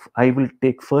here I will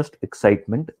take first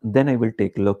excitement, then I will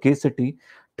take loquacity,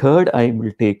 third I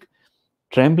will take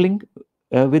trembling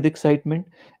with excitement,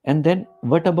 and then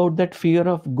what about that fear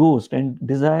of ghost and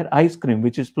desire ice cream,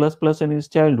 which is plus plus in his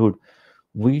childhood?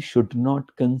 We should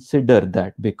not consider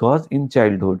that, because in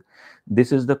childhood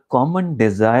this is the common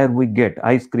desire we get,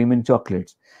 ice cream and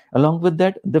chocolates. Along with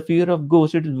that, the fear of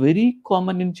ghost, it is very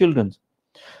common in children.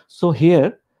 So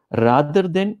here, rather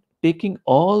than taking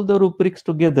all the rubrics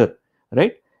together,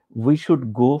 right, we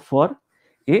should go for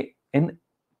an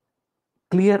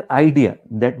clear idea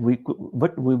that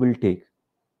what we will take.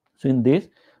 So in this,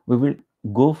 we will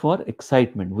go for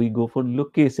excitement, we go for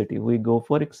loquacity, we go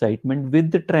for excitement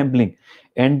with the trembling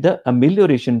and the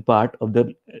amelioration part of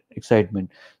the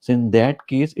excitement. So in that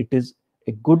case, it is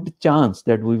a good chance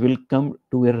that we will come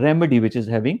to a remedy which is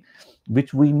having,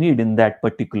 which we need in that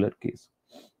particular case.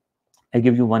 I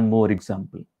give you one more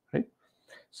example, right?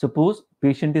 Suppose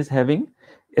patient is having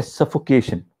a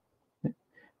suffocation.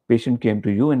 Patient came to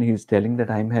you and he is telling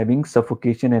that I'm having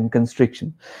suffocation and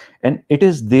constriction, and it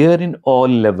is there in all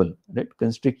level, right?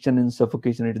 Constriction and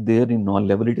suffocation, it is there in all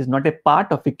level. It is not a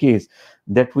part of a case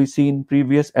that we see in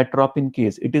previous atropine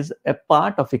case. It is a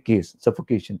part of a case,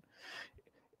 suffocation.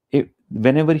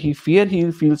 Whenever he fear,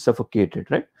 he feels suffocated,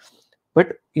 right?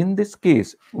 But in this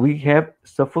case, we have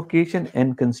suffocation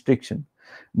and constriction,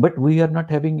 but we are not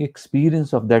having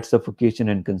experience of that suffocation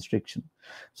and constriction.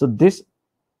 So this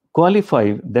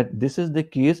qualify that this is the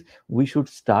case, we should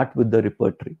start with the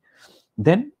repertory.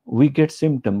 Then we get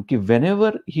symptom ki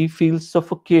whenever he feels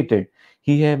suffocated,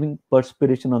 he having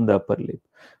perspiration on the upper lip.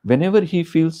 Whenever he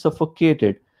feels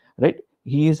suffocated, right,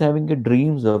 he is having a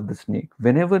dreams of the snake.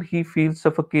 Whenever he feels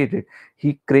suffocated,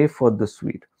 he crave for the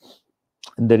sweet.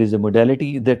 And there is a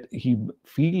modality that he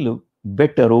feel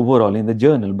better overall in the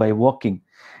journal by walking,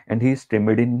 and he is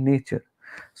timid in nature.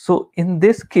 So in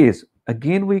this case,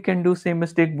 again we can do same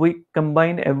mistake, we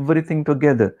combine everything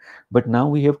together. But now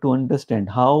we have to understand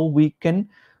how we can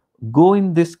go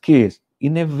in this case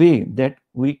in a way that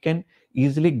we can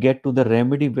easily get to the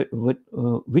remedy,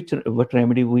 what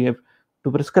remedy we have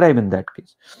to prescribe in that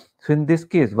case. So in this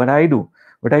case, what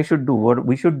I should do, what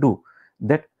we should do,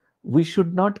 that we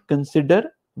should not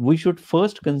consider, we should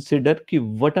first consider ki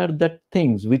what are the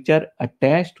things which are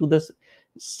attached to the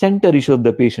center issue of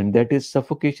the patient, that is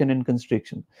suffocation and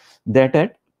constriction, that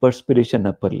at perspiration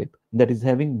upper lip, that is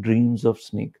having dreams of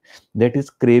snake, that is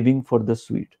craving for the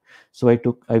sweet. So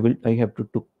I have to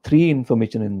took three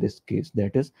information in this case,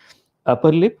 that is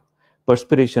upper lip,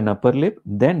 perspiration upper lip,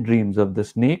 then dreams of the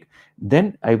snake,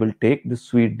 then I will take the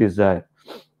sweet desire.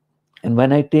 And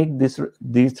when I take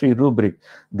these three rubrics,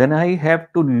 then I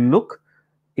have to look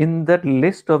in that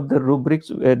list of the rubrics,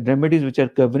 remedies which are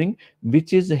covering,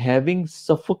 which is having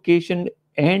suffocation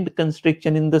and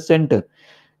constriction in the center,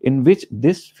 in which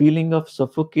this feeling of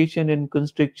suffocation and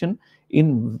constriction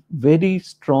in very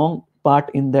strong part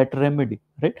in that remedy,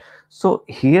 right? So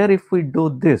here, if we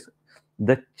do this,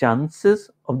 the chances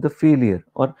of the failure,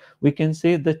 or we can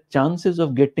say the chances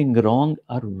of getting wrong,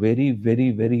 are very,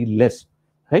 very, very less,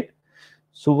 right?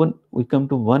 So when we come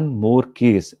to one more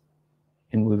case,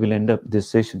 and we will end up this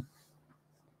session.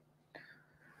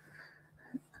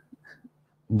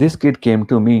 This kid came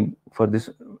to me for this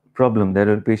problem, the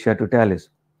alopecia totalis,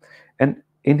 and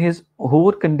in his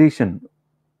whole condition,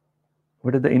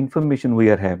 what is the information we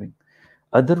are having?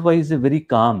 Otherwise, a very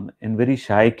calm and very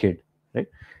shy kid, right?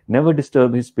 Never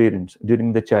disturb his parents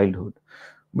during the childhood.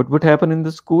 But what happened in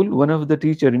the school? One of the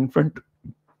teacher in front,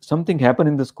 something happened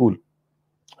in the school,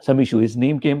 some issue. His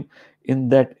name came in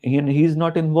that, and he is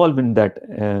not involved in that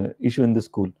issue in the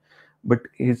school. But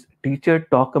his teacher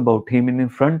talked about him in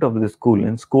front of the school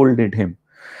and scolded him,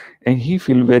 and he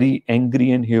feel very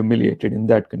angry and humiliated in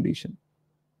that condition.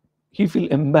 He feel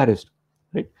embarrassed,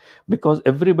 right? Because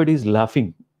everybody is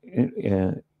laughing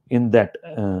in that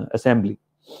assembly,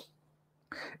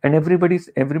 and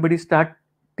everybody start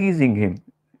teasing him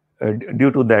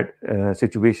due to that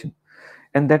situation.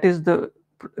 And that is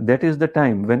the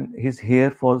time when his hair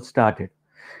fall started.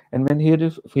 And when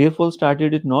hair fall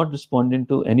started, it not responding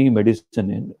to any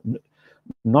medicine and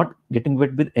not getting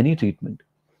wet with any treatment.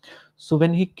 So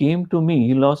when he came to me,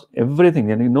 he lost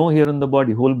everything, and no hair on the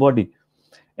body, whole body.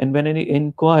 And when I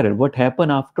inquired what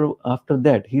happened after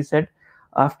that, he said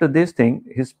after this thing,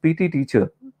 his PT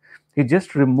teacher, he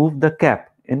just removed the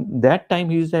cap. And that time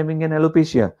he is having an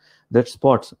alopecia, that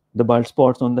spots, the bald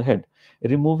spots on the head.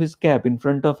 Remove his cap in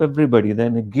front of everybody.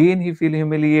 Then again he feel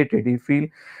humiliated. He feel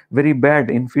very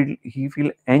bad. He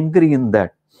feel angry in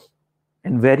that,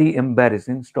 and very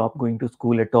embarrassing. Stop going to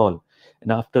school at all.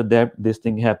 And after that, this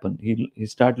thing happened. He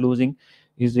start losing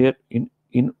his hair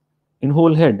in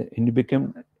whole head, and it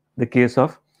became the case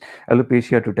of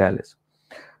alopecia totalis.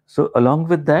 So along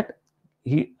with that,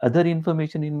 he other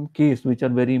information in case which are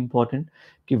very important.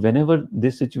 Whenever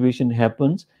this situation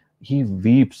happens, he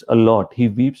weeps a lot. He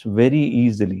weeps very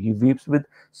easily. He weeps with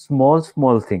small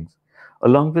things.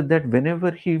 Along with that, whenever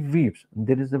he weeps,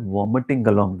 there is a vomiting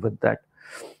along with that.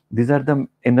 These are the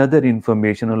another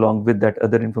information along with that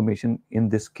other information in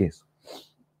this case.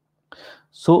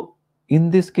 So in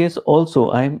this case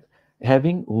also, I'm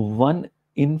having one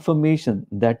information,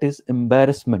 that is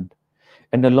embarrassment,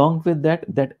 and along with that,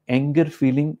 that anger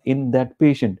feeling in that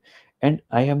patient, and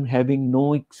I am having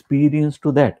no experience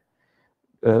to that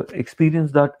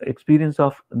experience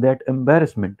of that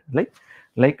embarrassment.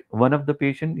 Like one of the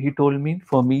patient, he told me,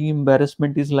 for me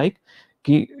embarrassment is like,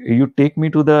 you take me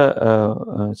to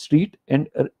the street and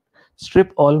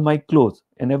strip all my clothes,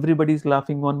 and everybody is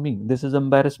laughing on me. This is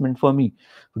embarrassment for me.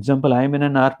 For example, I am in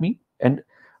an army, and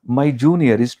my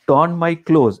junior is torn my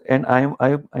clothes, and I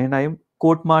am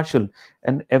court martial,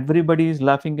 and everybody is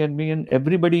laughing at me, and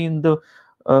everybody in the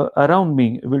around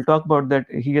me will talk about that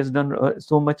he has done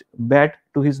so much bad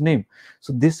to his name.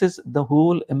 So this is the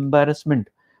whole embarrassment.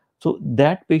 So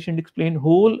that patient explained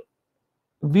whole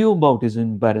view about his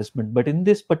embarrassment. But in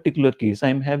this particular case, I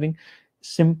am having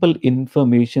simple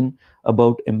information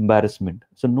about embarrassment,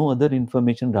 so no other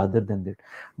information rather than that.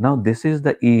 Now this is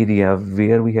the area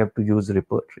where we have to use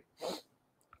repertory.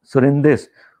 So in this,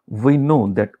 we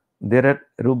know that there are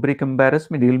rubric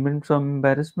embarrassment, ailments of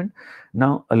embarrassment.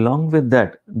 Now, along with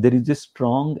that, there is a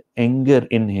strong anger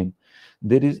in him.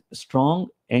 There is strong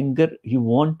anger. He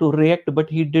want to react, but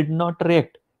he did not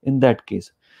react in that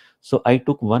case. So I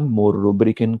took one more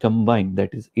rubric and combined,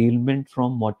 that is ailment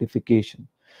from mortification.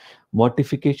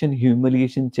 Mortification,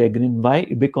 humiliation, chagrin. Why?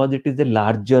 Because it is a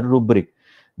larger rubric.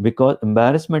 Because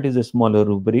embarrassment is a smaller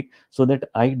rubric, so that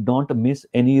I don't miss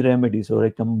any remedy. So I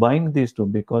combine these two,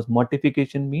 because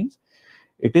mortification means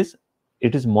it is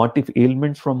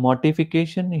ailments from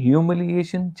mortification,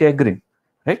 humiliation, chagrin,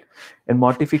 right? And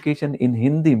mortification in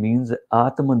Hindi means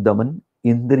Atma Daman,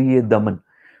 Indriya Daman.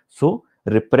 So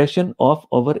repression of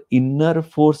our inner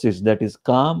forces, that is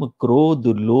Kam, Krodh,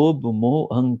 Lobh, Moh,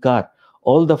 Ahankar,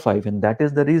 all the five. And that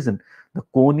is the reason the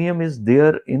conium is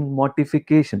there in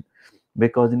mortification,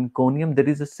 because in conium there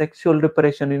is a sexual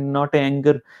repression, in not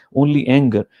anger, only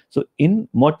anger. So in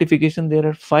mortification there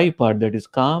are five parts, that is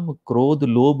Kam, Krodh,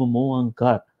 Lobh, Moh,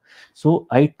 Ahankar. So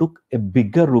I took a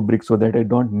bigger rubric so that I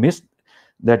don't miss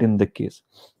that in the case.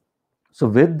 So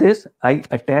with this, I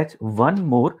attach one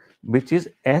more which is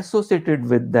associated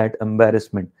with that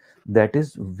embarrassment, that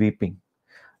is weeping.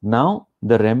 Now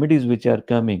the remedies which are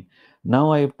coming,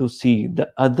 now I have to see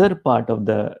the other part of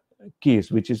the case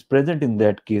which is present in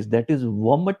that case, that is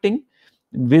vomiting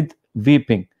with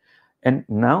weeping. And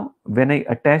now when I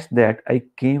attach that, I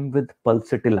came with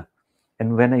pulsatilla.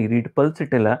 And when I read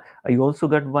pulsatilla, I also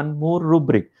got one more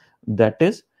rubric. that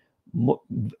is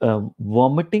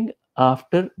vomiting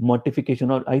after mortification,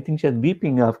 or I think she was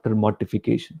weeping after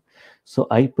mortification. So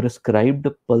I prescribed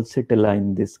pulsatilla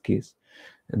in this case.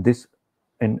 This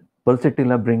and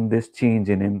pulsatilla bring this change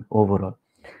in him overall.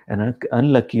 And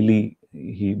unluckily,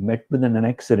 he met with an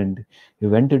accident. He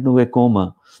went into a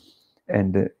coma,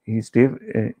 and he stayed.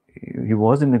 He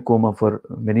was in a coma for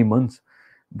many months.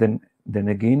 Then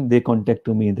again they contact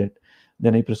to me that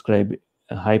then I prescribe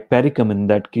hypericum in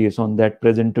that case on that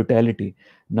present totality.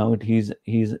 Now he's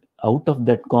out of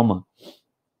that coma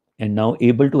and now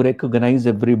able to recognize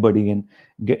everybody and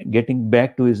getting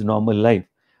back to his normal life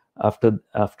after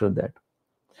that.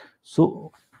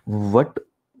 So what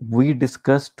we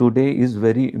discussed today is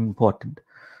very important.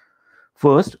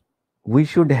 First, we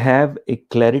should have a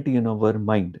clarity in our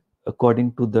mind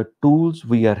according to the tools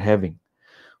we are having.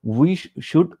 We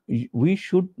should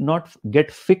not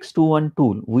get fixed to one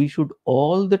tool. We should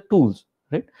all the tools,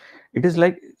 right? It is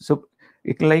like, so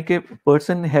it's like a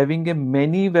person having a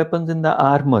many weapons in the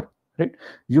armor, right?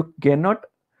 You cannot,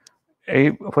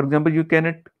 for example, you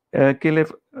cannot kill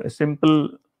a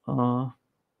simple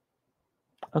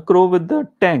a crow with the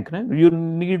tank, right? You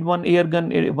need one air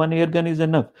gun. One air gun is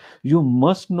enough. You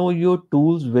must know your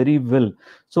tools very well.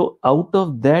 So out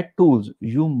of that tools,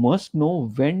 you must know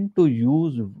when to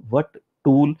use what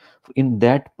tool in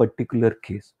that particular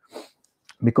case.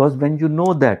 Because when you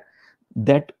know that,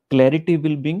 that clarity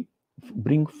will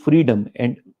bring freedom,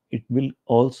 and it will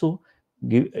also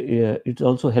give it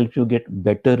also helps you get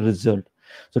better result.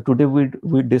 So today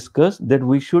we discussed that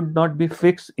we should not be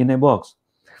fixed in a box.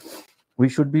 We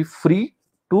should be free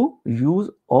to use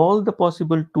all the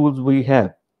possible tools we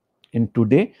have. And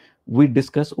today we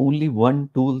discuss only one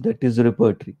tool, that is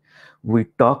repertory. We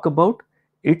talk about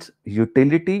its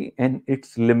utility and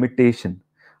its limitation.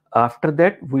 After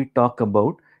that, we talk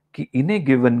about in a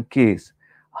given case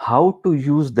how to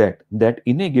use that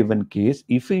in a given case,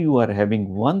 if you are having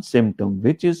one symptom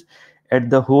which is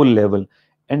at the whole level,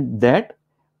 and that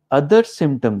other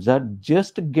symptoms are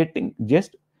just getting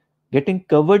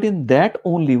covered in that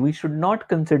only, we should not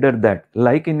consider that,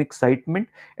 like in excitement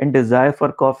and desire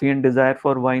for coffee and desire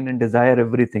for wine and desire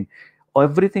everything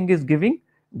is giving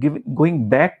going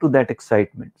back to that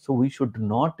excitement. So we should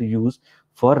not use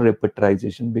for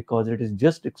repertorization, because it is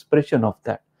just expression of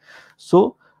that.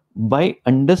 So by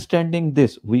understanding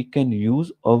this, we can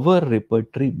use our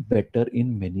repertory better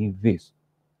in many ways.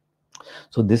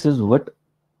 So this is what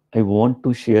I want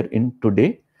to share in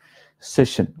today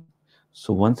session.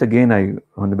 So once again,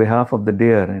 on behalf of the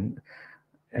DARE,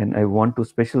 and I want to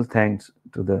special thanks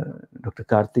to the Dr.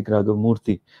 Karthik Raghav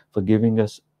Murthy for giving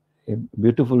us a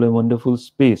beautiful and wonderful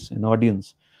space and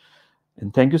audience.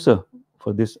 And thank you, sir,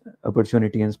 for this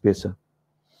opportunity and space, sir.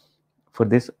 For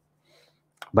this,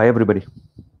 bye everybody.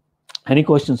 Any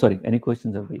questions? Sorry, any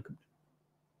questions are welcome.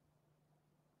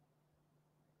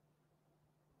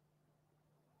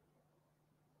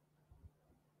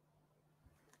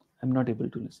 I'm not able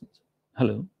to listen, sir.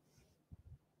 Hello.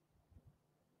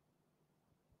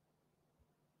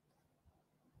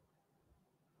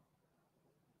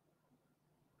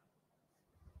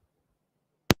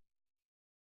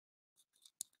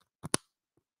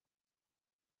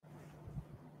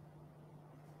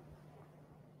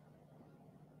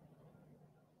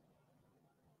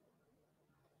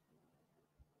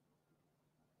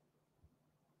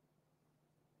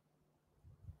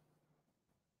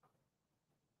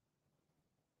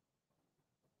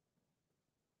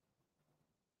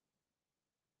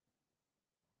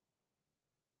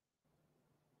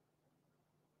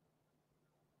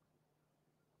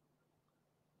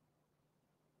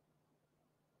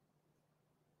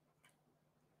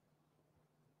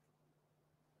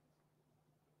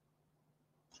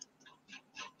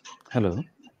 Hello.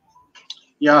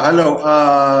 Yeah, hello.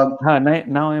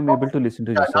 Now I'm able to listen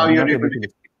to you, sir. Now I'm you're not able able to to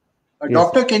listen. listen. Yes,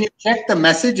 Doctor, sir. can you check the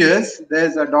messages?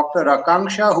 There's a Dr.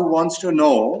 Akanksha who wants to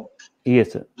know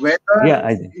Yes, sir. Yeah, whether,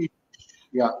 I think.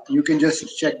 yeah, you can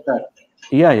just check that.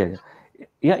 Yeah.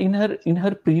 In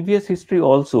her previous history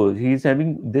also, he's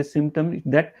having this symptom,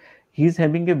 that he's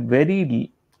having a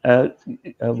very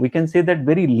we can say that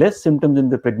very less symptoms in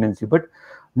the pregnancy, but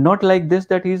not like this,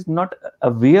 that he's not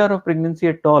aware of pregnancy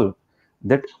at all.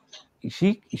 That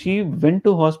she went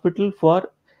to hospital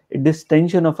for a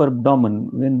distension of her abdomen.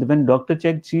 When doctor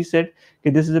checked, she said,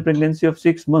 okay, this is a pregnancy of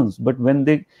 6 months. But when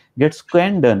they get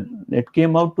scan done, it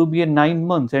came out to be a 9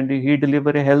 months, and he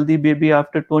delivered a healthy baby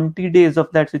after 20 days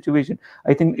of that situation.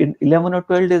 I think in 11 or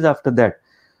 12 days after that.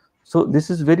 So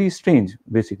this is very strange.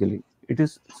 Basically, it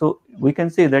is. So we can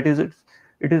say that it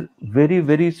is very,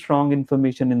 very strong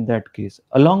information in that case.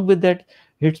 Along with that,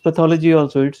 its pathology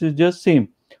also, it is just same.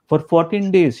 For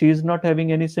 14 days, she is not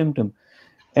having any symptom.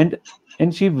 And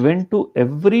she went to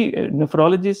every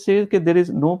nephrologist says that there is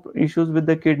no issues with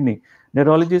the kidney.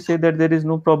 Neurologist say that there is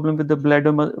no problem with the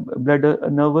bladder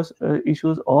nervous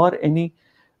issues or any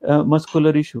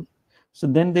muscular issue. So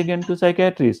then they went to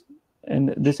psychiatrist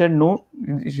and they said no,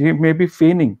 she may be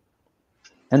feigning,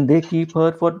 and they keep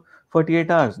her for 48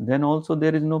 hours. Then also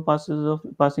there is no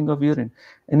passing of urine,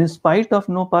 and in spite of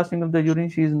no passing of the urine,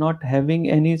 she is not having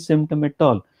any symptom at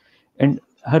all, and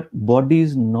her body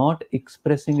is not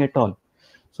expressing at all.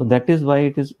 So that is why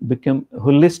it is become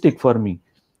holistic for me.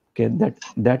 Okay,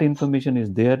 that information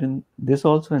is there in this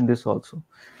also and this also.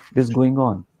 It is going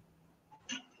on.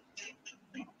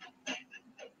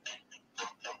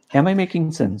 Am I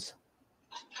making sense?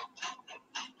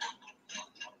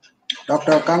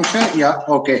 Dr. Akanksha, yeah,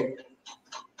 okay.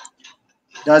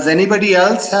 Does anybody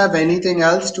else have anything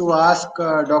else to ask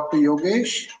Dr.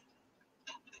 Yogesh?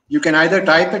 You can either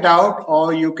type it out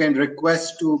or you can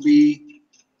request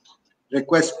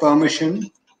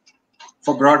permission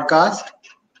for broadcast,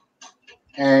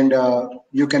 and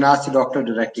you can ask the doctor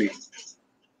directly.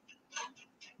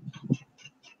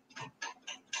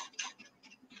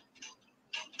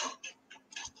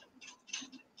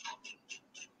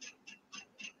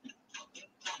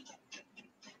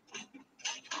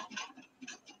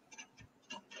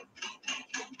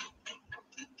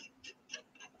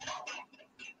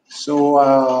 So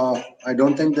I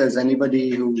don't think there's anybody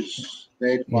who's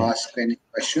there to ask any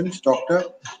questions, Doctor.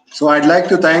 So I'd like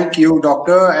to thank you,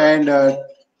 Doctor, and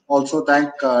also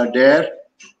thank Dare,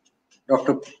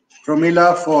 Dr.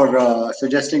 Pramila, for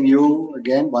suggesting you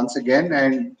once again,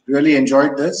 and really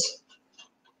enjoyed this.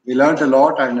 We learned a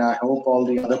lot, and I hope all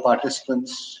the other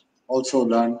participants also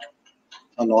learned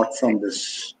a lot from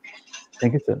this.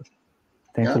 Thank you, sir.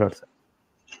 Thanks a lot, sir.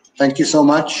 Thank you so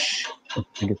much.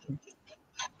 Thank you, sir.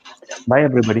 Bye,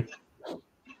 everybody.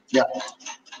 Yeah.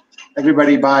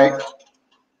 Everybody, bye.